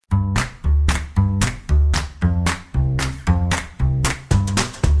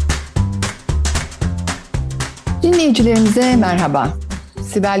Dinleyicilerimize merhaba.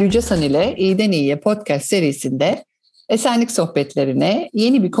 Sibel Yücesan ile İyiden İyiye podcast serisinde esenlik sohbetlerine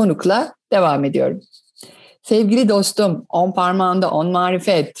yeni bir konukla devam ediyorum. Sevgili dostum, 10 parmağında 10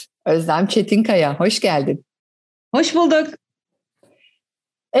 marifet, Özlem Çetinkaya, hoş geldin. Hoş bulduk.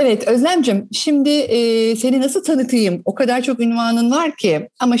 Evet Özlemciğim, şimdi seni nasıl tanıtayım? O kadar çok ünvanın var ki,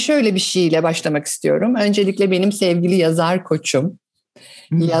 ama şöyle bir şeyle başlamak istiyorum. Öncelikle benim sevgili yazar koçum,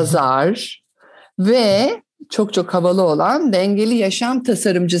 yazar ve çok çok havalı olan dengeli yaşam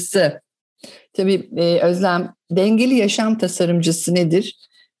tasarımcısı. Tabii Özlem, dengeli yaşam tasarımcısı nedir?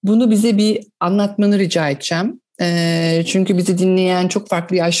 Bunu bize bir anlatmanı rica edeceğim. Çünkü bizi dinleyen çok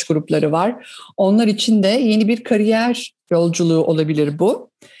farklı yaş grupları var. Onlar için de yeni bir kariyer yolculuğu olabilir bu.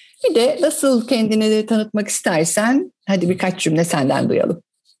 Bir de nasıl kendini de tanıtmak istersen, hadi birkaç cümle senden duyalım.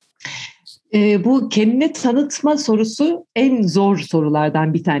 Bu kendini tanıtma sorusu en zor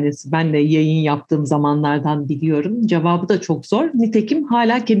sorulardan bir tanesi. Ben de yayın yaptığım zamanlardan biliyorum. Cevabı da çok zor. Nitekim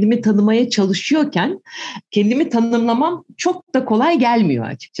hala kendimi tanımaya çalışıyorken kendimi tanımlamam çok da kolay gelmiyor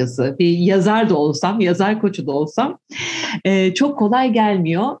açıkçası. Bir yazar da olsam, yazar koçu da olsam çok kolay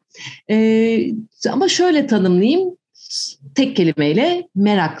gelmiyor. Ama şöyle tanımlayayım, tek kelimeyle: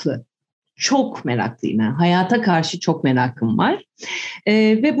 meraklı. Çok meraklıyım. Yani hayata karşı çok merakım var.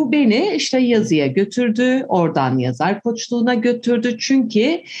 Ve bu beni işte yazıya götürdü, oradan yazar koçluğuna götürdü.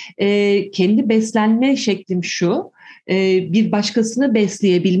 Çünkü kendi beslenme şeklim şu: bir başkasını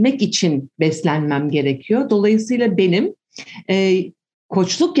besleyebilmek için beslenmem gerekiyor. Dolayısıyla benim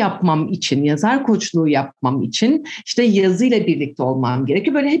koçluk yapmam için, yazar koçluğu yapmam için işte yazıyla birlikte olmam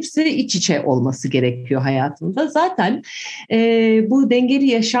gerekiyor. Böyle hepsi iç içe olması gerekiyor hayatımda. Zaten bu dengeli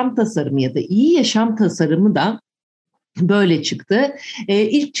yaşam tasarımı ya da iyi yaşam tasarımı da böyle çıktı.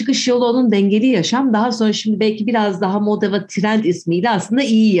 İlk çıkış yolu onun dengeli yaşam. Daha sonra şimdi belki biraz daha moda ve trend ismiyle aslında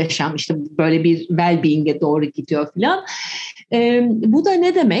iyi yaşam. İşte böyle bir well-being'e doğru gidiyor falan. Bu da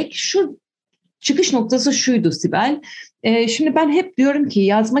ne demek? Şu çıkış noktası şuydu Sibel. Şimdi ben hep diyorum ki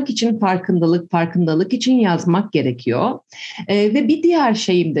yazmak için farkındalık için yazmak gerekiyor. Ve bir diğer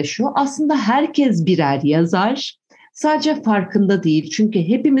şeyim de şu: aslında herkes birer yazar. Sadece farkında değil. Çünkü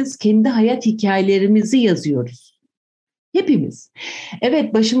hepimiz kendi hayat hikayelerimizi yazıyoruz. Hepimiz.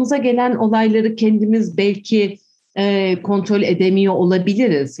 Evet, başımıza gelen olayları kendimiz belki kontrol edemiyor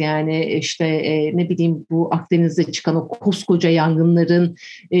olabiliriz. Yani işte ne bileyim, bu Akdeniz'de çıkan o koskoca yangınların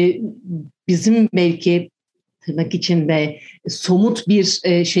bizim belki tırnak içinde somut bir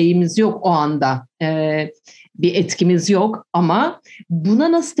şeyimiz yok o anda. Bir etkimiz yok, ama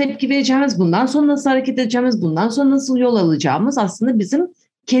buna nasıl tepki vereceğimiz, bundan sonra nasıl hareket edeceğimiz, bundan sonra nasıl yol alacağımız aslında bizim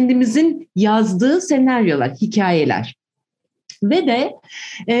kendimizin yazdığı senaryolar, hikayeler. Ve de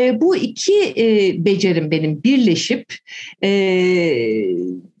bu iki becerim benim birleşip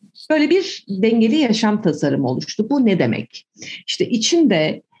böyle bir dengeli yaşam tasarımı oluştu. Bu ne demek? İşte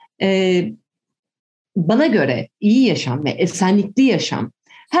içinde bana göre iyi yaşam ve esenlikli yaşam,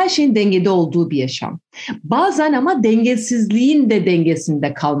 her şeyin dengede olduğu bir yaşam. Bazen ama dengesizliğin de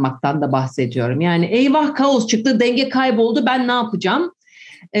dengesinde kalmaktan da bahsediyorum. Yani eyvah, kaos çıktı, denge kayboldu, ben ne yapacağım?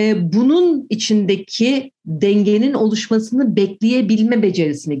 Bunun içindeki dengenin oluşmasını bekleyebilme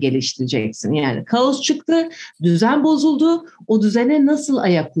becerisini geliştireceksin. Yani kaos çıktı, düzen bozuldu, o düzene nasıl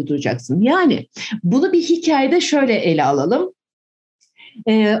ayak uyduracaksın? Yani bunu bir hikayede şöyle ele alalım.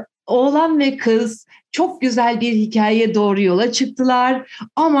 Oğlan ve kız çok güzel bir hikayeye doğru yola çıktılar,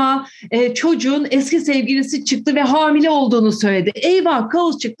 ama çocuğun eski sevgilisi çıktı ve hamile olduğunu söyledi. Eyvah,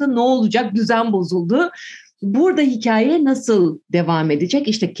 kaos çıktı, ne olacak? Düzen bozuldu. Burada hikaye nasıl devam edecek?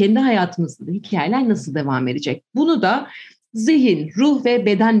 İşte kendi hayatımızda da hikayeler nasıl devam edecek? Bunu da zihin, ruh ve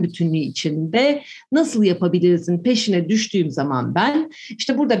beden bütünlüğü içinde nasıl yapabilirizin peşine düştüğüm zaman ben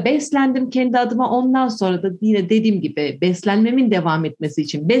işte burada beslendim kendi adıma. Ondan sonra da yine dediğim gibi beslenmemin devam etmesi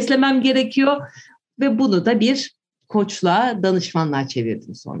için beslemem gerekiyor ve bunu da bir koçluğa, danışmanlığa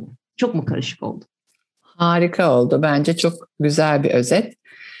çevirdim sonra. Çok mu karışık oldu? Harika oldu. Bence çok güzel bir özet.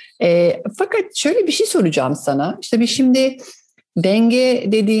 Fakat şöyle bir şey soracağım sana. İşte biz şimdi denge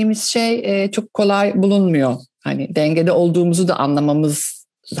dediğimiz şey çok kolay bulunmuyor. Hani dengede olduğumuzu da anlamamız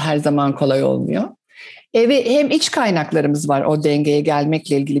her zaman kolay olmuyor. Ve hem iç kaynaklarımız var o dengeye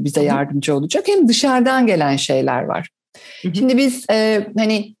gelmekle ilgili bize yardımcı olacak, hem dışarıdan gelen şeyler var. Şimdi biz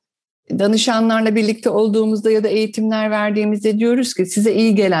hani danışanlarla birlikte olduğumuzda ya da eğitimler verdiğimizde diyoruz ki size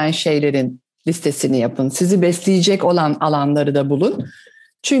iyi gelen şeylerin listesini yapın. Sizi besleyecek olan alanları da bulun.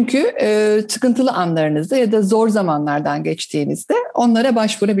 Çünkü sıkıntılı anlarınızda ya da zor zamanlardan geçtiğinizde onlara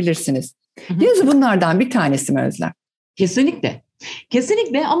başvurabilirsiniz. Yazı bunlardan bir tanesi mi Özlem? Kesinlikle.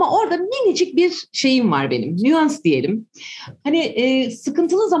 Kesinlikle, ama orada minicik bir şeyim var benim. Nüans diyelim. Hani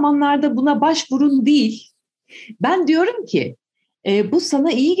sıkıntılı zamanlarda buna başvurun değil, Ben diyorum ki bu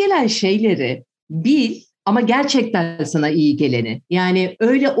sana iyi gelen şeyleri bil ama gerçekten sana iyi geleni. Yani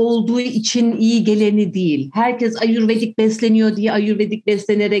öyle olduğu için iyi geleni değil. Herkes Ayurvedik besleniyor diye Ayurvedik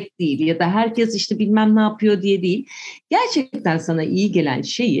beslenerek değil ya da herkes işte bilmem ne yapıyor diye değil. Gerçekten sana iyi gelen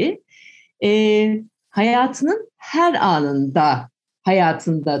şeyi hayatının her anında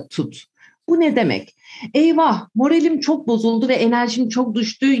hayatında tut. Bu ne demek? Eyvah, moralim çok bozuldu ve enerjim çok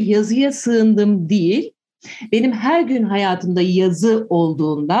düştü, yazıya sığındım değil. Benim her gün hayatımda yazı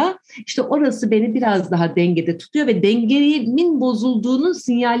olduğunda işte orası beni biraz daha dengede tutuyor ve dengemin bozulduğunun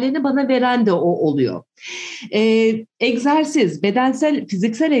sinyallerini bana veren de o oluyor. Egzersiz, bedensel,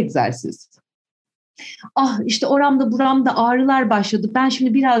 fiziksel egzersiz. Ah işte oramda buramda ağrılar başladı. Ben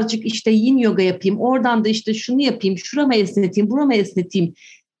şimdi birazcık işte yin yoga yapayım. Oradan da işte şunu yapayım, şuramı esneteyim, buramı esneteyim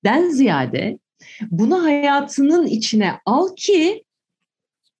den ziyade bunu hayatının içine al ki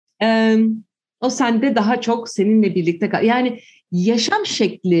o sende daha çok seninle birlikte yani yaşam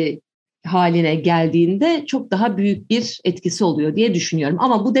şekli haline geldiğinde çok daha büyük bir etkisi oluyor diye düşünüyorum.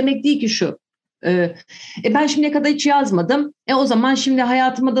 Ama bu demek değil ki şu. Ben şimdiye kadar hiç yazmadım. O zaman şimdi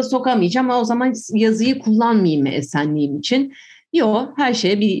hayatıma da sokamayacağım. O zaman yazıyı kullanmayayım mı esenliğim için? Yok, her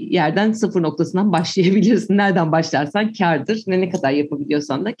şeye bir yerden sıfır noktasından başlayabilirsin. Nereden başlarsan kârdır. Ne kadar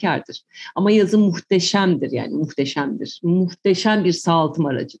yapabiliyorsan da kârdır. Ama yazı muhteşemdir yani muhteşemdir. Muhteşem bir sağaltım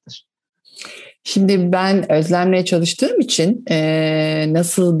aracıdır. Şimdi ben Özlem'le çalıştığım için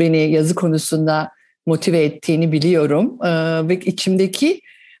nasıl beni yazı konusunda motive ettiğini biliyorum. Ve içimdeki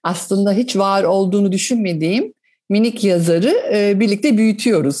aslında hiç var olduğunu düşünmediğim minik yazarı birlikte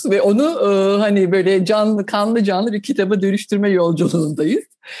büyütüyoruz. Ve onu hani böyle canlı bir kitaba dönüştürme yolculuğundayız.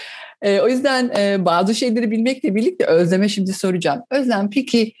 O yüzden bazı şeyleri bilmekle birlikte Özlem'e şimdi soracağım. Özlem,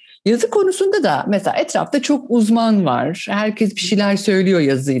 peki yazı konusunda da mesela etrafta çok uzman var. Herkes bir şeyler söylüyor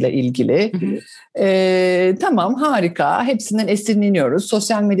yazıyla ilgili. Tamam, harika. Hepsinden esinleniyoruz.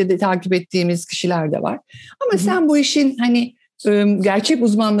 Sosyal medyada takip ettiğimiz kişiler de var. Ama sen bu işin hani gerçek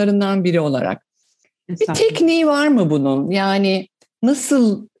uzmanlarından biri olarak bir tekniği var mı bunun? Yani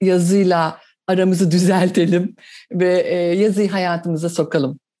nasıl yazıyla aramızı düzeltelim ve yazıyı hayatımıza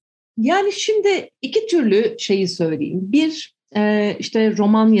sokalım? Yani şimdi iki türlü şeyi söyleyeyim. Bir işte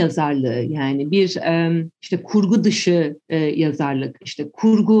roman yazarlığı, yani bir işte kurgu dışı yazarlık, işte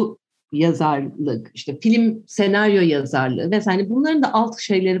kurgu yazarlık, işte film senaryo yazarlığı vesaire, bunların da alt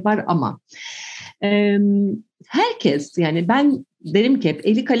şeyleri var ama herkes, yani ben derim ki hep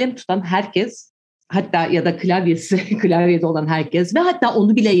eli kalem tutan herkes, hatta ya da klavyede olan herkes ve hatta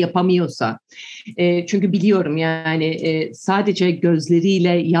onu bile yapamıyorsa, çünkü biliyorum yani sadece gözleriyle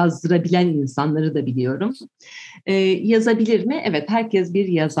yazdırabilen insanları da biliyorum. Yazabilir mi? Evet, herkes bir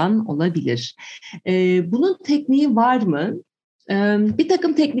yazan olabilir. Bunun tekniği var mı? Bir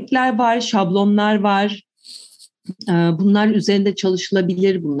takım teknikler var, şablonlar var. Bunlar üzerinde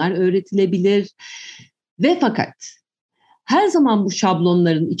çalışılabilir, bunlar öğretilebilir. Ve fakat her zaman bu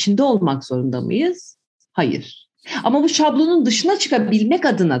şablonların içinde olmak zorunda mıyız? Hayır. Ama bu şablonun dışına çıkabilmek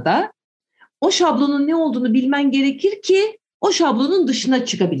adına da o şablonun ne olduğunu bilmen gerekir ki o şablonun dışına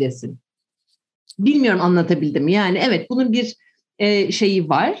çıkabilesin. Bilmiyorum anlatabildim mi? Yani evet, bunun bir şeyi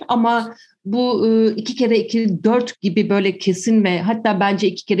var ama bu 2 kere 2 4 gibi böyle kesin ve hatta bence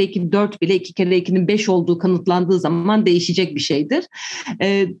 2 kere 2 4 bile 2 kere 2'nin 5 olduğu kanıtlandığı zaman değişecek bir şeydir.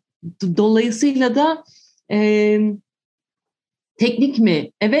 Dolayısıyla da teknik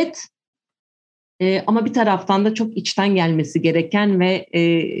mi? Evet. Ama bir taraftan da çok içten gelmesi gereken ve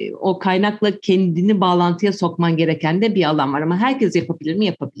o kaynakla kendini bağlantıya sokman gereken de bir alan var. Ama herkes yapabilir mi?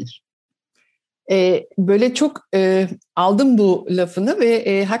 Yapabilir. Böyle çok aldım bu lafını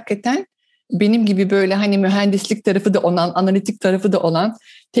ve hakikaten benim gibi böyle hani mühendislik tarafı da olan, analitik tarafı da olan,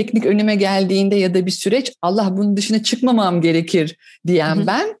 teknik önüme geldiğinde ya da bir süreç, Allah bunun dışına çıkmamam gerekir diyen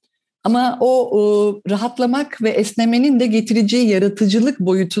ben. Ama o rahatlamak ve esnemenin de getireceği yaratıcılık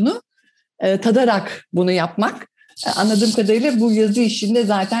boyutunu tadarak bunu yapmak. Anladığım kadarıyla bu yazı işinde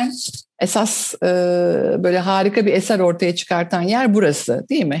zaten esas böyle harika bir eser ortaya çıkartan yer burası,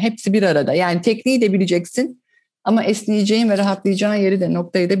 değil mi? Hepsi bir arada. Yani tekniği de bileceksin ama esneyeceğin ve rahatlayacağın yeri de,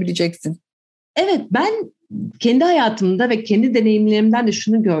 noktayı da bileceksin. Evet, ben kendi hayatımda ve kendi deneyimlerimden de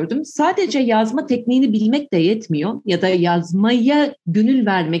şunu gördüm. Sadece yazma tekniğini bilmek de yetmiyor ya da yazmaya gönül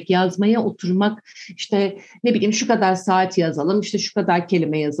vermek, yazmaya oturmak, işte ne bileyim şu kadar saat yazalım, işte şu kadar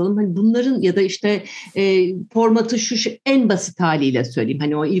kelime yazalım. Hani bunların ya da işte formatı şu en basit haliyle söyleyeyim.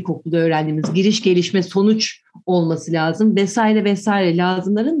 Hani o ilkokulda öğrendiğimiz giriş, gelişme, sonuç olması lazım vesaire vesaire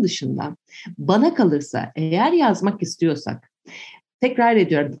lazımların dışında. Bana kalırsa eğer yazmak istiyorsak tekrar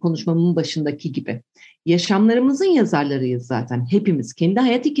ediyorum konuşmamın başındaki gibi. Yaşamlarımızın yazarlarıyız zaten. Hepimiz kendi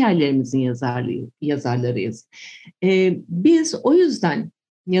hayat hikayelerimizin yazarlarıyız. Biz o yüzden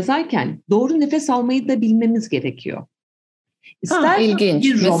yazarken doğru nefes almayı da bilmemiz gerekiyor. İster ilginç.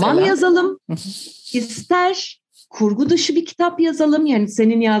 bir roman Mesela yazalım, ister kurgu dışı bir kitap yazalım. Yani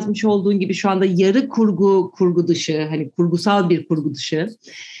senin yazmış olduğun gibi şu anda yarı kurgu dışı, hani kurgusal bir kurgu dışı.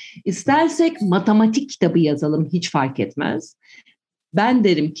 İstersek matematik kitabı yazalım, hiç fark etmez. Ben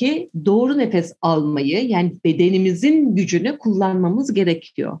derim ki doğru nefes almayı, yani bedenimizin gücünü kullanmamız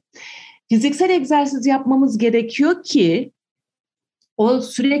gerekiyor. Fiziksel egzersiz yapmamız gerekiyor ki o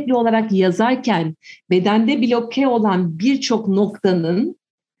sürekli olarak yazarken bedende bloke olan birçok noktanın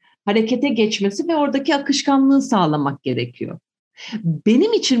harekete geçmesi ve oradaki akışkanlığı sağlamak gerekiyor.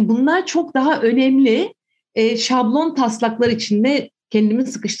 Benim için bunlar çok daha önemli şablon taslaklar içinde kendimi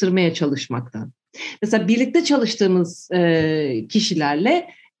sıkıştırmaya çalışmaktan. Mesela birlikte çalıştığımız kişilerle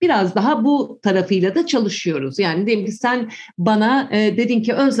biraz daha bu tarafıyla da çalışıyoruz. Yani diyelim ki sen bana dedin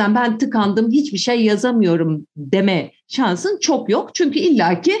ki Özlem ben tıkandım, hiçbir şey yazamıyorum deme şansın çok yok. Çünkü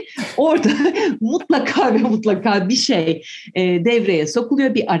illaki orada mutlaka ve mutlaka bir şey devreye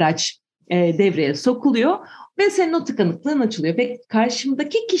sokuluyor, bir araç devreye sokuluyor ve senin o tıkanıklığın açılıyor. Ve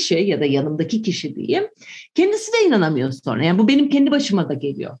karşımdaki kişi ya da yanımdaki kişi diyeyim, kendisi de inanamıyor sonra. Yani bu benim kendi başıma da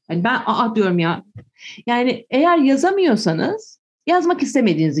geliyor. Yani ben diyorum ya, yani eğer yazamıyorsanız yazmak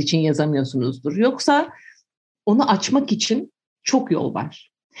istemediğiniz için yazamıyorsunuzdur. Yoksa onu açmak için çok yol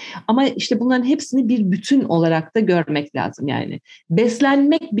var. Ama işte bunların hepsini bir bütün olarak da görmek lazım yani.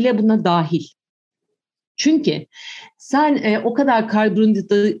 Beslenmek bile buna dahil. Çünkü sen o kadar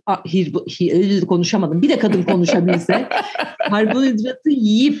karbonhidratı konuşamadım. Bir de kadın konuşabilse karbonhidratı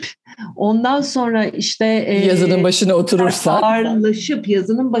yiyip ondan sonra işte yazının başına oturursan, ağırlaşıp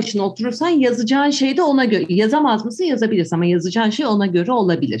yazının başına oturursan yazacağın şey de ona göre. Yazamaz mısın? Yazabilirsin ama yazacağın şey ona göre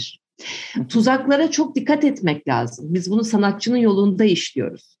olabilir. Tuzaklara çok dikkat etmek lazım. Biz bunu sanatçının yolunda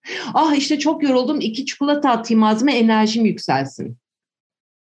işliyoruz. İşte çok yoruldum, 2 çikolata atayım ağzıma, enerjim yükselsin.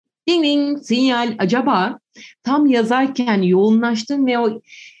 Ding ding sinyal. Acaba tam yazarken yoğunlaştın ve o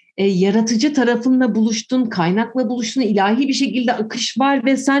yaratıcı tarafınla buluştun, kaynakla buluştun, ilahi bir şekilde akış var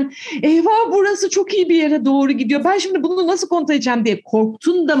ve sen eyvah burası çok iyi bir yere doğru gidiyor, ben şimdi bunu nasıl kontrol edeceğim diye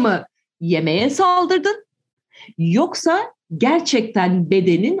korktun da mı yemeğe saldırdın? Yoksa gerçekten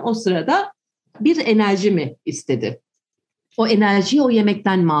bedenin o sırada bir enerji mi istedi? O enerjiyi o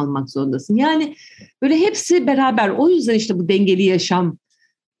yemekten mi almak zorundasın? Yani böyle hepsi beraber. O yüzden işte bu dengeli yaşam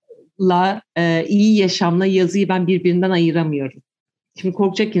iyi yaşamla yazıyı ben birbirinden ayıramıyorum. Şimdi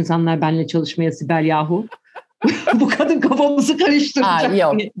korkacak insanlar benimle çalışmaya, Sibel yahu. Bu kadın kafamızı karıştıracak.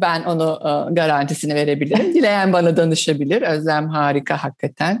 Yok, ben onu garantisini verebilirim. Dileyen bana danışabilir. Özlem harika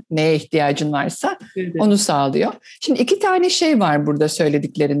hakikaten. Neye ihtiyacın varsa onu sağlıyor. Şimdi 2 tane şey var burada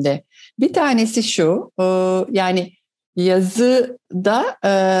söylediklerinde. Bir tanesi şu, yani yazı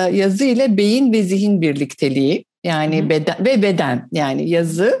ile beyin ve zihin birlikteliği. Yani beden ve beden, yani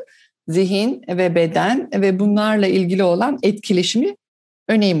yazı, zihin ve beden ve bunlarla ilgili olan etkileşimi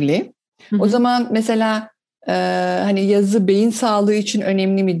önemli. O zaman mesela hani yazı beyin sağlığı için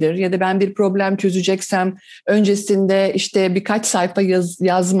önemli midir? Ya da ben bir problem çözeceksem öncesinde işte birkaç sayfa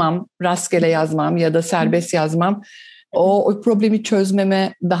yazmam, rastgele yazmam ya da serbest yazmam. O problemi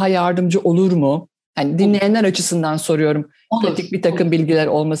çözmeme daha yardımcı olur mu? Hani dinleyenler açısından soruyorum. Pratik bir takım bilgiler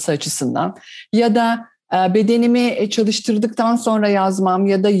olması açısından. Ya da bedenimi çalıştırdıktan sonra yazmam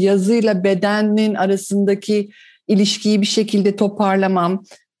ya da yazıyla bedenin arasındaki ilişkiyi bir şekilde toparlamam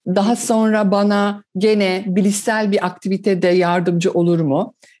daha sonra bana gene bilişsel bir aktivitede yardımcı olur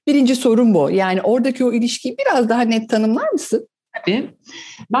mu? Birinci sorum bu. Yani oradaki o ilişkiyi biraz daha net tanımlar mısın? Tabii.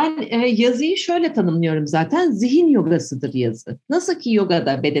 Ben yazıyı şöyle tanımlıyorum zaten. Zihin yogasıdır yazı. Nasıl ki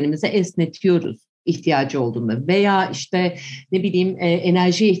yogada bedenimizi esnetiyoruz ihtiyacı olduğunda veya işte ne bileyim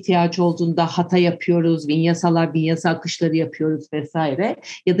enerjiye ihtiyacı olduğunda hata yapıyoruz, vinyasa akışları yapıyoruz vesaire,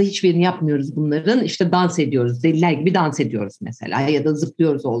 ya da hiçbirini yapmıyoruz bunların, işte dans ediyoruz, deliler gibi dans ediyoruz mesela ya da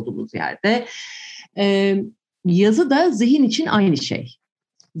zıplıyoruz olduğumuz yerde. Yazı da zihin için aynı şey.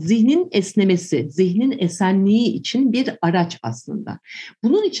 Zihnin esnemesi, zihnin esenliği için bir araç aslında.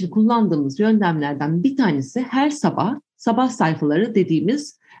 Bunun için kullandığımız yöntemlerden bir tanesi her sabah sayfaları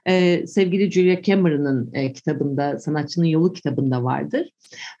dediğimiz sevgili Julia Cameron'ın kitabında, Sanatçının Yolu kitabında vardır.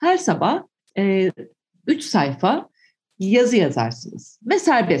 Her sabah 3 sayfa yazı yazarsınız ve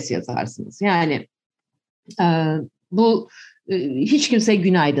serbest yazarsınız. Yani bu hiç kimseye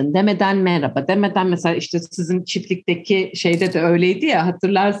günaydın demeden, merhaba demeden, mesela işte sizin çiftlikteki şeyde de öyleydi ya,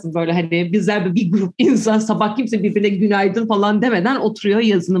 hatırlarsın, böyle hani bizler bir grup insan sabah kimse birbirine günaydın falan demeden oturuyor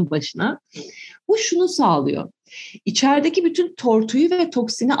yazının başına. Bu şunu sağlıyor. içerideki bütün tortuyu ve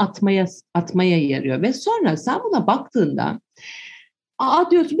toksini atmaya yarıyor. Ve sonra sen buna baktığında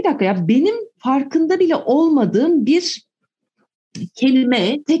diyorsun bir dakika ya, benim farkında bile olmadığım bir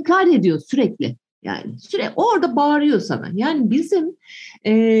kelime tekrar ediyor sürekli. Yani sürekli orada bağırıyor sana. Yani bizim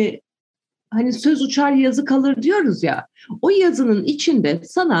hani söz uçar yazı kalır diyoruz ya. O yazının içinde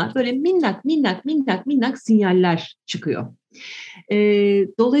sana böyle minnak sinyaller çıkıyor.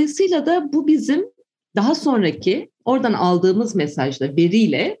 Dolayısıyla da bu bizim daha sonraki oradan aldığımız mesajla,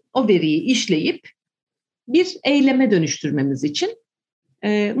 veriyle o veriyi işleyip bir eyleme dönüştürmemiz için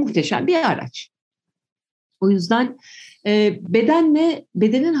muhteşem bir araç. O yüzden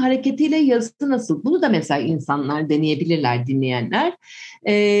bedenin hareketiyle yazı nasıl? Bunu da mesela insanlar deneyebilirler, dinleyenler.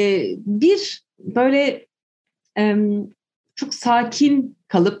 Bir böyle çok sakin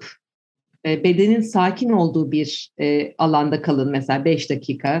kalıp bedenin sakin olduğu bir alanda kalın mesela 5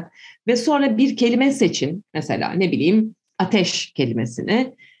 dakika ve sonra bir kelime seçin, mesela ne bileyim ateş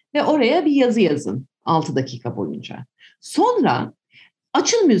kelimesini ve oraya bir yazı yazın 6 dakika boyunca. Sonra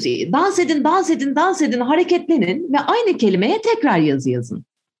açın müziği, dans edin, hareketlenin ve aynı kelimeye tekrar yazı yazın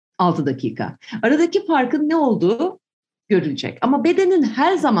 6 dakika. Aradaki farkın ne olduğu görülecek. Ama bedenin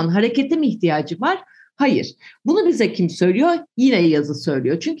her zaman harekete mi ihtiyacı var? Hayır. Bunu bize kim söylüyor? Yine yazı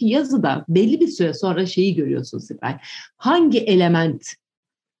söylüyor. Çünkü yazıda belli bir süre sonra şeyi görüyorsun Sibel. Hangi element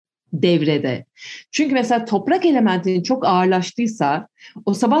devrede? Çünkü mesela toprak elementinin çok ağırlaştıysa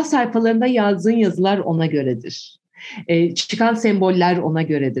o sabah sayfalarında yazdığın yazılar ona göredir. Çıkan semboller ona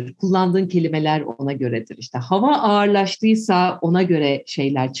göredir. Kullandığın kelimeler ona göredir. İşte hava ağırlaştıysa ona göre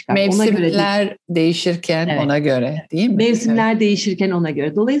şeyler çıkar. Mevsimler değişirken evet, ona göre değil mi? Mevsimler değişirken ona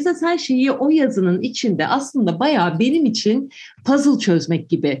göre. Dolayısıyla sen şeyi o yazının içinde aslında bayağı benim için puzzle çözmek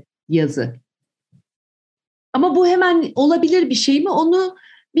gibi yazı. Ama bu hemen olabilir bir şey mi onu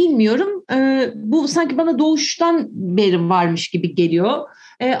bilmiyorum. Bu sanki bana doğuştan beri varmış gibi geliyor.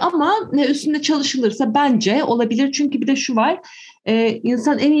 Ama üstünde çalışılırsa bence olabilir. Çünkü bir de şu var.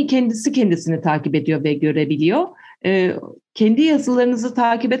 İnsan en iyi kendisini takip ediyor ve görebiliyor. Kendi yazılarınızı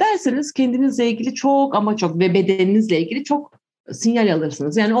takip ederseniz kendinizle ilgili çok ama çok ve bedeninizle ilgili çok sinyal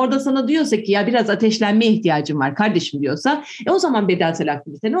alırsınız. Yani orada sana diyorsa ki ya biraz ateşlenmeye ihtiyacım var kardeşim diyorsa o zaman bedensel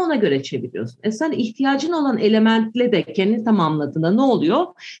aktiviteni ona göre çeviriyorsun. Sen ihtiyacın olan elementle de kendini tamamladığında ne oluyor?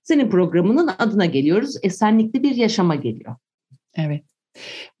 Senin programının adına geliyoruz. Esenlikli bir yaşama geliyor. Evet.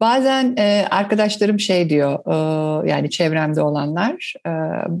 Bazen arkadaşlarım şey diyor, yani çevremde olanlar,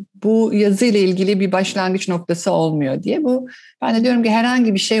 bu yazıyla ilgili bir başlangıç noktası olmuyor diye. Ben de diyorum ki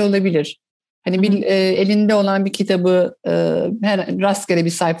herhangi bir şey olabilir. Hani bir elinde olan bir kitabı rastgele bir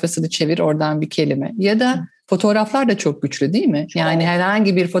sayfasını çevir, oradan bir kelime. Ya da fotoğraflar da çok güçlü değil mi? Yani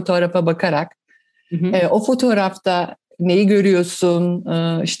herhangi bir fotoğrafa bakarak o fotoğrafta neyi görüyorsun,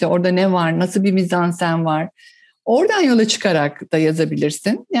 işte orada ne var, nasıl bir mizansen var. Oradan yola çıkarak da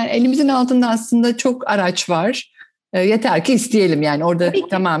yazabilirsin. Yani elimizin altında aslında çok araç var. Yeter ki isteyelim, yani orada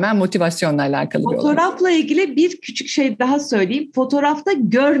tamamen motivasyonla alakalı bir olay. Fotoğrafla ilgili bir küçük şey daha söyleyeyim. Fotoğrafta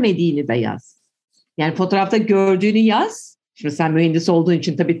görmediğini de yaz. Yani fotoğrafta gördüğünü yaz. Şimdi sen mühendis olduğun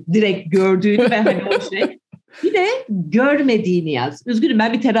için tabii direkt gördüğünü ve hani o şey. Bir de görmediğini yaz. Üzgünüm,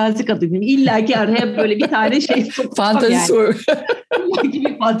 ben bir terazi kadınıyım. İlla ki araya böyle bir tane şey sokacağım. Fantezi yani. İlla ki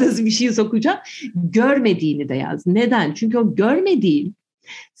bir fantezi bir şey sokacağım. Görmediğini de yaz. Neden? Çünkü o görmediğin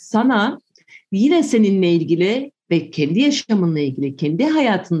sana yine seninle ilgili ve kendi yaşamınla ilgili, kendi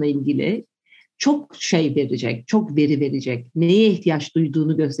hayatınla ilgili çok şey verecek, çok veri verecek. Neye ihtiyaç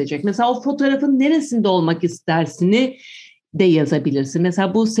duyduğunu gösterecek. Mesela o fotoğrafın neresinde olmak istersini de yazabilirsin.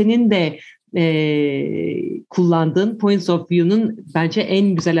 Mesela bu senin de kullandığın Points of View'nun bence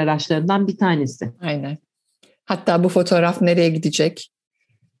en güzel araçlarından bir tanesi. Aynen. Hatta bu fotoğraf nereye gidecek?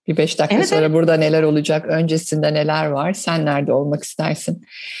 Bir 5 dakika sonra burada neler olacak? Öncesinde neler var? Sen nerede olmak istersin?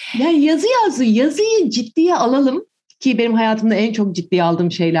 Yani yazıyı ciddiye alalım ki benim hayatımda en çok ciddiye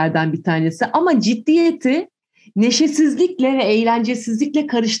aldığım şeylerden bir tanesi. Ama ciddiyeti neşesizlikle ve eğlencesizlikle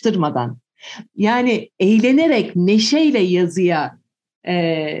karıştırmadan. Yani eğlenerek neşeyle yazıya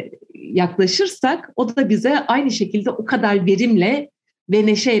yaklaşırsak o da bize aynı şekilde o kadar verimle ve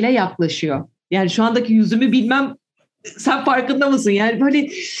neşeyle yaklaşıyor. Yani şu andaki yüzümü bilmem, sen farkında mısın? Yani böyle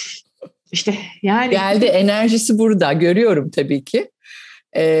işte yani. Geldi, enerjisi burada, görüyorum tabii ki.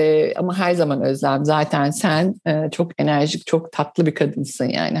 Ama her zaman Özlem, zaten sen çok enerjik, çok tatlı bir kadınsın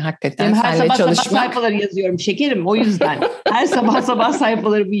yani hakikaten. Her sabah sayfaları yazıyorum şekerim, o yüzden. Her sabah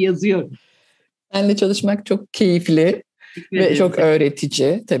sayfalarımı yazıyorum. Seninle çalışmak çok keyifli ve çok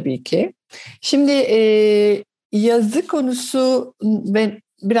öğretici tabii ki. Şimdi yazı konusu ve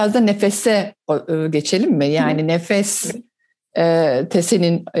biraz da nefese geçelim mi? Yani nefes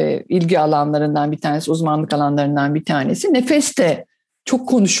Tese'nin ilgi alanlarından bir tanesi, uzmanlık alanlarından bir tanesi. Nefes de çok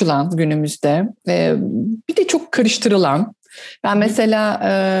konuşulan günümüzde. Bir de çok karıştırılan. Ben mesela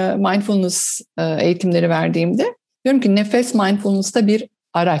mindfulness eğitimleri verdiğimde diyorum ki nefes mindfulness'ta bir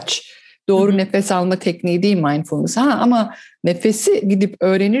araç. Doğru nefes alma tekniği değil mindfulness. Ama nefesi gidip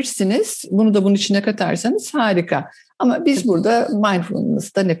öğrenirsiniz. Bunu da bunun içine katarsanız harika. Ama biz burada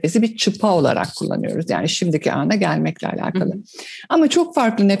mindfulness'ta nefesi bir çıpa olarak kullanıyoruz. Yani şimdiki ana gelmekle alakalı. Ama çok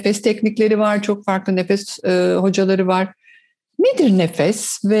farklı nefes teknikleri var, çok farklı nefes hocaları var. Nedir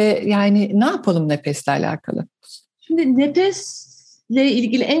nefes ve yani ne yapalım nefesle alakalı? Şimdi nefesle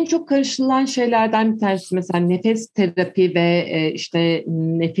ilgili en çok karıştırılan şeylerden bir tanesi mesela nefes terapi ve işte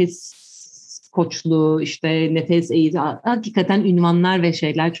nefes koçluğu, işte nefes eğitimi, hakikaten ünvanlar ve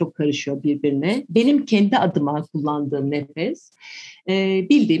şeyler çok karışıyor birbirine. Benim kendi adıma kullandığım nefes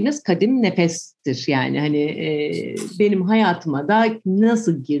bildiğimiz kadim nefestir. Yani hani benim hayatıma da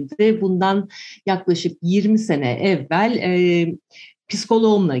nasıl girdi? Bundan yaklaşık 20 sene evvel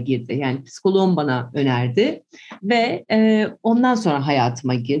psikoloğumla girdi. Yani psikoloğum bana önerdi ve ondan sonra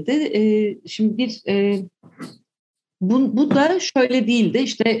hayatıma girdi. Şimdi bir bu da şöyle değildi,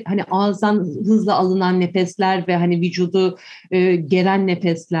 işte hani ağızdan hızla alınan nefesler ve hani vücudu geren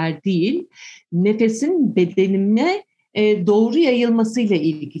nefesler değil, nefesin bedenime doğru yayılmasıyla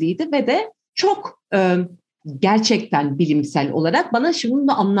ilgiliydi ve de çok gerçekten bilimsel olarak bana şunu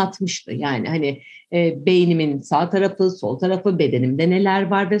da anlatmıştı. Yani hani beynimin sağ tarafı, sol tarafı, bedenimde neler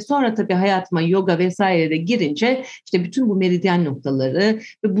var ve sonra tabii hayatıma yoga vesaire de girince işte bütün bu meridyen noktaları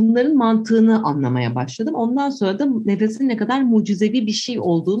ve bunların mantığını anlamaya başladım. Ondan sonra da nefesin ne kadar mucizevi bir şey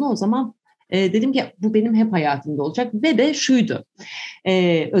olduğunu o zaman dedim ki bu benim hep hayatımda olacak ve de şuydu.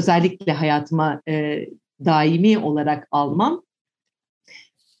 Özellikle hayatıma daimi olarak almam.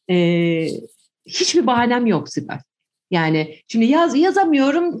 Hiçbir bahanem yok Sibel. Yani şimdi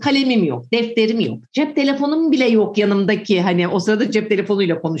yazamıyorum, kalemim yok, defterim yok, cep telefonum bile yok yanımdaki, hani o sırada cep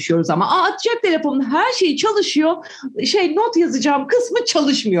telefonuyla konuşuyoruz ama cep telefonun her şeyi çalışıyor, not yazacağım kısmı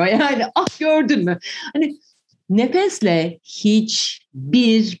çalışmıyor, yani gördün mü? Hani nefesle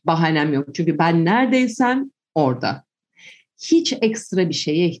hiçbir bahanem yok çünkü ben neredeysem orada. Hiç ekstra bir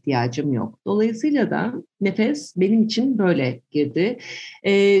şeye ihtiyacım yok. Dolayısıyla da nefes benim için böyle girdi.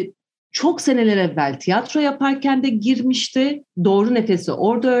 Çok seneler evvel tiyatro yaparken de girmişti. Doğru nefesi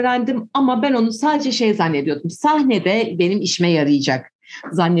orada öğrendim ama ben onu sadece zannediyordum. Sahnede benim işime yarayacak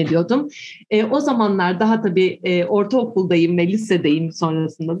zannediyordum. O zamanlar daha tabii ortaokuldayım ve lisedeyim,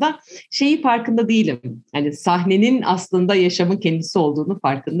 sonrasında da farkında değilim. Yani sahnenin aslında yaşamın kendisi olduğunu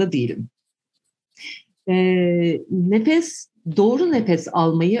farkında değilim. Doğru nefes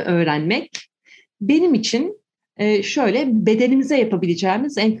almayı öğrenmek benim için şöyle bedenimize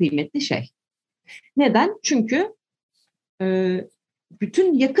yapabileceğimiz en kıymetli şey. Neden? Çünkü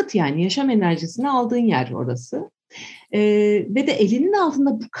bütün yakıt, yani yaşam enerjisini aldığın yer orası. Ve de elinin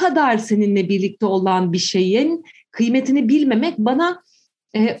altında bu kadar seninle birlikte olan bir şeyin kıymetini bilmemek bana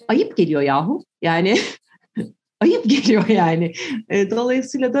ayıp geliyor yahu. Yani ayıp geliyor yani.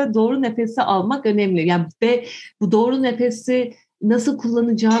 Dolayısıyla da doğru nefesi almak önemli. Yani ve bu doğru nefesi nasıl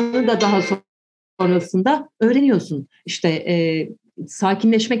kullanacağını da daha sonrasında öğreniyorsun. İşte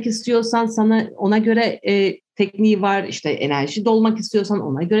sakinleşmek istiyorsan sana ona göre tekniği var. İşte enerji dolmak istiyorsan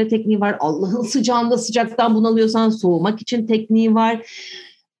ona göre tekniği var. Allah'ın sıcağında sıcaktan bunalıyorsan soğumak için tekniği var.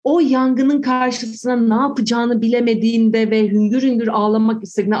 O yangının karşısına ne yapacağını bilemediğinde ve hüngür hüngür ağlamak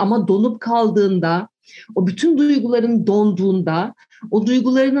istediğinde ama donup kaldığında, o bütün duyguların donduğunda, o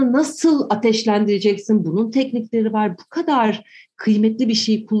duygularını nasıl ateşlendireceksin? Bunun teknikleri var. Bu kadar kıymetli bir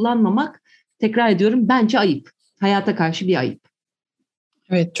şeyi kullanmamak, tekrar ediyorum, bence ayıp. Hayata karşı bir ayıp.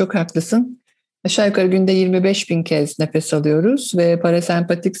 Evet, çok haklısın. Aşağı yukarı günde 25.000 kez nefes alıyoruz ve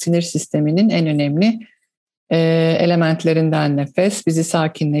parasempatik sinir sisteminin en önemli elementlerinden nefes, bizi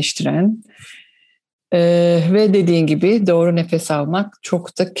sakinleştiren ve dediğin gibi doğru nefes almak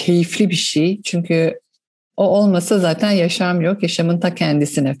çok da keyifli bir şey. Çünkü o olmasa zaten yaşam yok. Yaşamın ta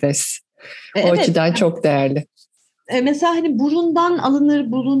kendisi nefes. O açıdan çok değerli. Mesela hani burundan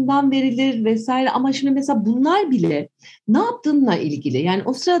alınır, burundan verilir vesaire ama şimdi mesela bunlar bile ne yaptığınla ilgili. Yani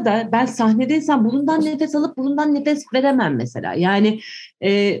o sırada ben sahnedeysem burundan nefes alıp burundan nefes veremem mesela. Yani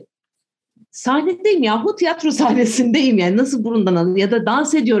sahnedeyim yahu, tiyatro sahnesindeyim, yani nasıl burundan alayım, ya da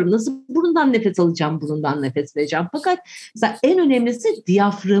dans ediyorum nasıl burundan nefes alacağım, burundan nefes vereceğim. Fakat mesela en önemlisi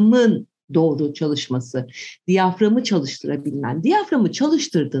diyaframın doğru çalışması, diyaframı çalıştırabilmen. Diyaframı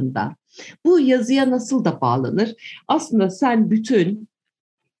çalıştırdığında bu yazıya nasıl da bağlanır? Aslında sen bütün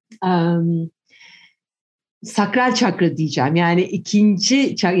sakral çakra diyeceğim, yani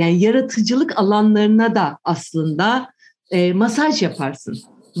ikinci, yani yaratıcılık alanlarına da aslında masaj yaparsın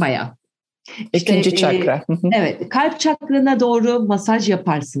bayağı. İkinci çakra. Evet, kalp çakrana doğru masaj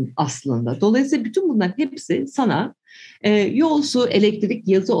yaparsın aslında. Dolayısıyla bütün bunların hepsi sana yol, su, elektrik,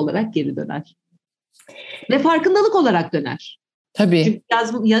 yazı olarak geri döner. Ve farkındalık olarak döner. Tabii.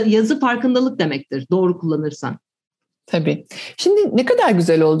 Çünkü yazı farkındalık demektir doğru kullanırsan. Tabii. Şimdi ne kadar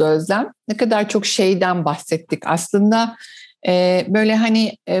güzel oldu Özlem. Ne kadar çok şeyden bahsettik. Aslında böyle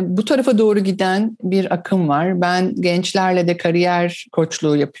hani bu tarafa doğru giden bir akım var. Ben gençlerle de kariyer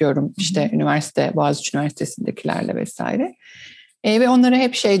koçluğu yapıyorum. İşte üniversite, Boğaziçi Üniversitesi'ndekilerle vesaire. Ve onlara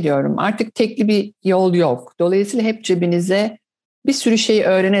hep şey diyorum. Artık tekli bir yol yok. Dolayısıyla hep cebinize bir sürü şeyi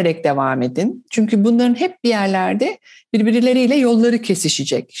öğrenerek devam edin. Çünkü bunların hep bir yerlerde birbirleriyle yolları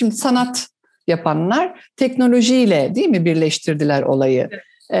kesişecek. Şimdi sanat yapanlar teknolojiyle değil mi birleştirdiler olayı?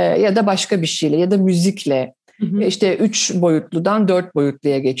 Ya da başka bir şeyle ya da müzikle. İşte 3 boyutludan 4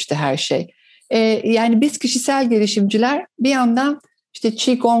 boyutluya geçti her şey. Yani biz kişisel gelişimciler bir yandan işte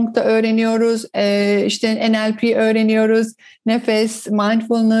Qigong'da öğreniyoruz, işte NLP öğreniyoruz, nefes,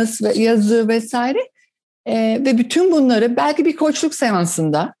 mindfulness ve yazı vesaire. Ve bütün bunları belki bir koçluk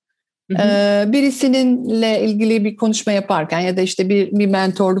seansında birisininle ilgili bir konuşma yaparken ya da işte bir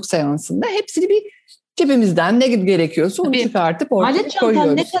mentorluk seansında hepsini bir cebimizden ne gerekiyorsa onu çıkartıp ortaya koyuyoruz.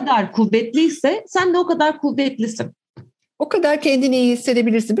 Alet çantan ne kadar kuvvetliyse sen de o kadar kuvvetlisin. O kadar kendini iyi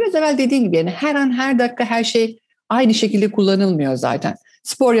hissedebilirsin. Biraz evvel dediğin gibi yani her an her dakika her şey aynı şekilde kullanılmıyor zaten.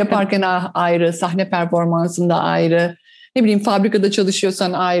 Spor yaparken ayrı, sahne performansında ayrı, ne bileyim fabrikada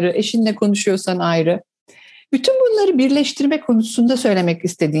çalışıyorsan ayrı, eşinle konuşuyorsan ayrı. Bütün bunları birleştirme konusunda söylemek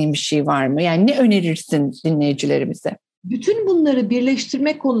istediğin bir şey var mı? Yani ne önerirsin dinleyicilerimize? Bütün bunları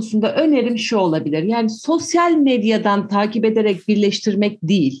birleştirmek konusunda önerim şu olabilir. Yani sosyal medyadan takip ederek birleştirmek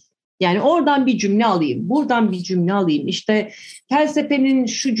değil. Yani oradan bir cümle alayım, buradan bir cümle alayım. İşte felsefenin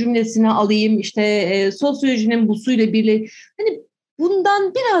şu cümlesini alayım, işte sosyolojinin busuyla birlikte. Hani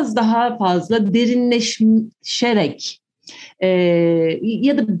bundan biraz daha fazla derinleşerek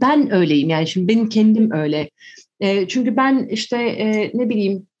ya da ben öyleyim yani şimdi benim kendim öyle. Çünkü ben işte ne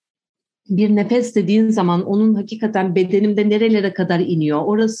bileyim bir nefes dediğin zaman onun hakikaten bedenimde nerelere kadar iniyor,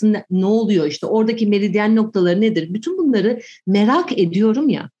 orası ne oluyor, işte oradaki meridyen noktaları nedir? Bütün bunları merak ediyorum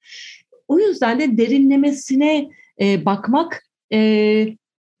ya. O yüzden de derinlemesine bakmak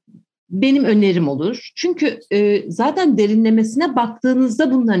benim önerim olur. Çünkü zaten derinlemesine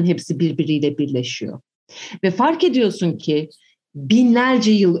baktığınızda bunların hepsi birbiriyle birleşiyor. Ve fark ediyorsun ki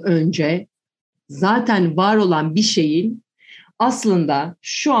binlerce yıl önce zaten var olan bir şeyin aslında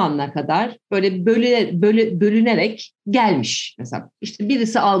şu ana kadar böyle bölünerek gelmiş. Mesela işte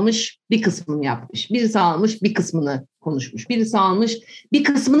birisi almış bir kısmını yapmış, birisi almış bir kısmını konuşmuş, birisi almış bir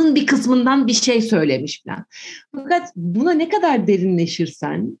kısmının bir kısmından bir şey söylemiş falan. Fakat buna ne kadar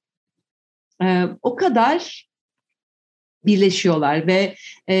derinleşirsen o kadar birleşiyorlar ve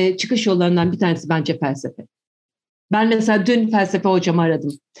çıkış yollarından bir tanesi bence felsefe. Ben mesela dün felsefe hocamı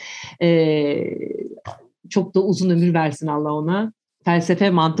aradım. Çok da uzun ömür versin Allah ona. Felsefe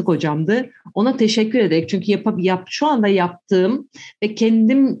mantık hocamdı. Ona teşekkür ederek çünkü şu anda yaptığım ve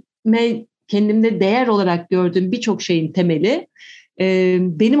kendimde değer olarak gördüğüm birçok şeyin temeli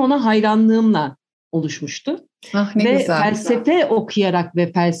benim ona hayranlığımla oluşmuştu. Ve güzel. Felsefe okuyarak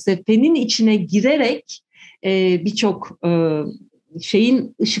ve felsefenin içine girerek birçok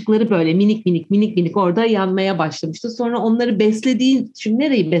şeyin ışıkları böyle minik minik orada yanmaya başlamıştı. Sonra onları beslediğin, çünkü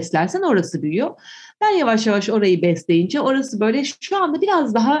nereyi beslersen orası büyüyor. Ben yavaş yavaş orayı besleyince orası böyle şu anda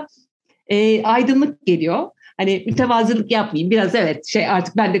biraz daha aydınlık geliyor. Hani mütevazılık yapmayayım. Biraz evet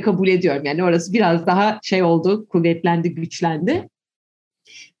artık ben de kabul ediyorum. Yani orası biraz daha oldu, kuvvetlendi, güçlendi.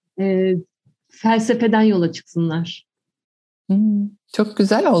 Felsefeden yola çıksınlar. Çok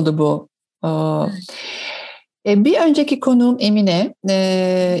güzel oldu bu. Bir önceki konuğum Emine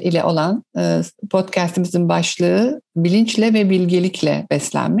ile olan podcastimizin başlığı bilinçle ve bilgelikle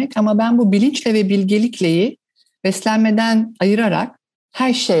beslenmek. Ama ben bu bilinçle ve bilgelikleyi beslenmeden ayırarak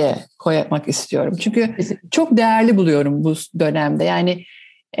her şeye koymak istiyorum. Çünkü çok değerli buluyorum bu dönemde. Yani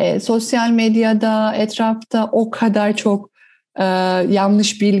sosyal medyada, etrafta o kadar çok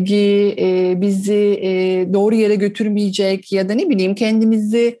yanlış bilgi bizi doğru yere götürmeyecek ya da ne bileyim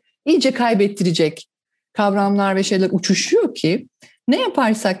kendimizi iyice kaybettirecek kavramlar ve şeyler uçuşuyor ki ne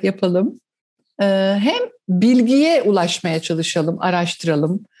yaparsak yapalım hem bilgiye ulaşmaya çalışalım,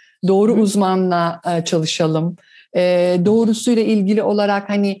 araştıralım, doğru uzmanla çalışalım, doğrusuyla ilgili olarak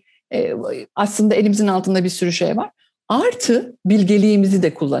hani aslında elimizin altında bir sürü şey var. Artı bilgeliğimizi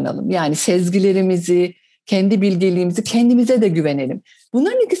de kullanalım. Yani sezgilerimizi, kendi bilgeliğimizi kendimize de güvenelim.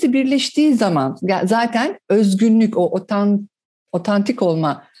 Bunların ikisi birleştiği zaman zaten özgünlük, o otantik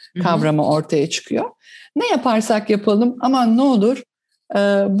olma kavramı ortaya çıkıyor. Ne yaparsak yapalım ama ne olur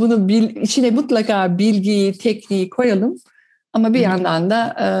bunu içine mutlaka bilgiyi, tekniği koyalım. Ama bir yandan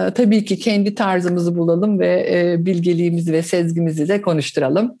da tabii ki kendi tarzımızı bulalım ve bilgeliğimizi ve sezgimizi de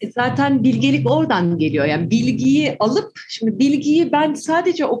konuşturalım. Zaten bilgelik oradan geliyor. Yani bilgiyi alıp, şimdi bilgiyi ben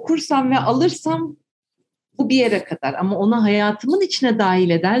sadece okursam ve alırsam bu bir yere kadar. Ama onu hayatımın içine dahil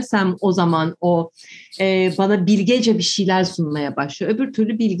edersem o zaman o bana bilgece bir şeyler sunmaya başlıyor. Öbür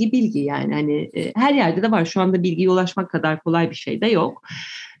türlü bilgi yani. Hani her yerde de var. Şu anda bilgiye ulaşmak kadar kolay bir şey de yok.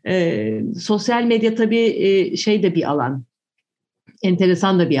 Sosyal medya tabii şey de bir alan.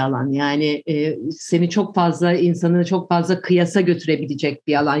 Enteresan da bir alan yani seni çok fazla insanı çok fazla kıyasa götürebilecek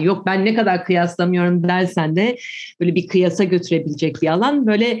bir alan. Yok ben ne kadar kıyaslamıyorum dersen de böyle bir kıyasa götürebilecek bir alan.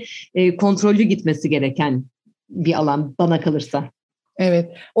 Böyle kontrollü gitmesi gereken bir alan bana kalırsa. Evet,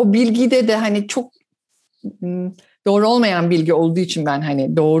 o bilgide de hani çok doğru olmayan bilgi olduğu için ben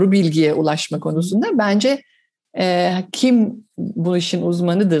hani doğru bilgiye ulaşma konusunda bence kim bu işin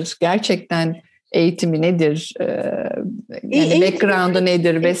uzmanıdır, gerçekten eğitimi nedir, yani background'ı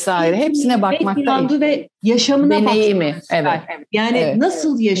nedir vesaire hepsine bakmakta. Background'u ve yaşamına deneyimi, evet. Yani evet.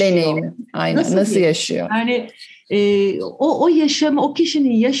 Nasıl yaşıyor? Deneyimi, aynen. Nasıl yaşıyor? Yani o yaşamı, o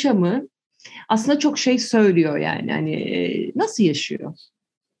kişinin yaşamı aslında çok şey söylüyor yani. Hani nasıl yaşıyor?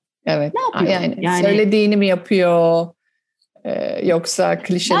 Evet. Ne yapıyor? Yani söylediğini mi yapıyor? Yoksa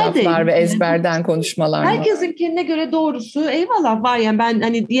klişe laflar ve ezberden konuşmalar mı? Herkesin kendine göre doğrusu eyvallah var. Yani ben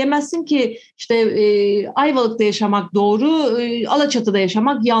hani diyemezsin ki işte Ayvalık'ta yaşamak doğru, Alaçatı'da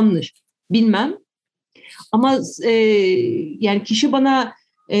yaşamak yanlış. Bilmem. Ama yani kişi bana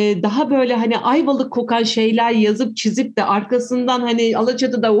daha böyle hani Ayvalık kokan şeyler yazıp çizip de arkasından hani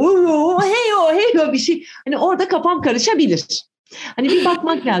Alaçatı'da heyo bir şey, hani orada kafam karışabilir. Hani bir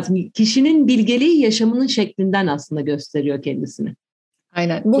bakmak lazım. Kişinin bilgeliği yaşamının şeklinden aslında gösteriyor kendisini.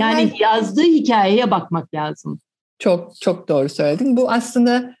 Aynen. Yani yazdığı hikayeye bakmak lazım. Çok çok doğru söyledin. Bu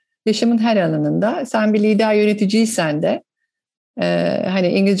aslında yaşamın her alanında. Sen bir lider yöneticiysen de hani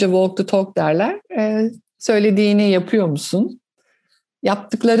İngilizce walk the talk derler. Söylediğini yapıyor musun?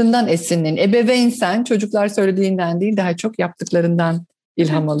 Yaptıklarından esinlen. Ebeveynsen çocuklar söylediğinden değil daha çok yaptıklarından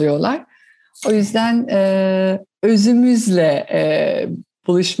ilham alıyorlar. O yüzden özümüzle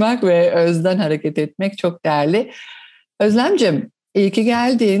buluşmak ve özden hareket etmek çok değerli. Özlemciğim, iyi ki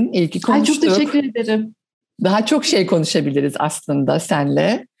geldin, iyi ki konuştuk. Çok teşekkür ederim. Daha çok şey konuşabiliriz aslında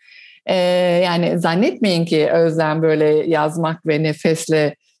seninle. Yani zannetmeyin ki Özlem böyle yazmak ve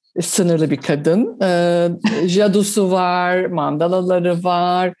nefesle sınırlı bir kadın. Jadusu var, mandalaları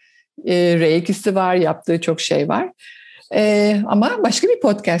var, reikisi var, yaptığı çok şey var. Ama başka bir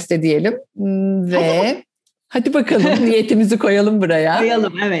podcast'te diyelim ve hadi bakalım niyetimizi koyalım buraya.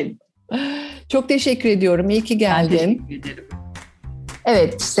 Koyalım, evet. Çok teşekkür ediyorum. İyi ki geldin. Ben teşekkür ederim.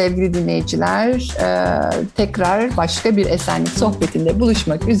 Evet sevgili dinleyiciler, tekrar başka bir esenlik sohbetinde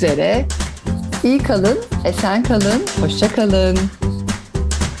buluşmak üzere. İyi kalın, esen kalın, hoşça kalın.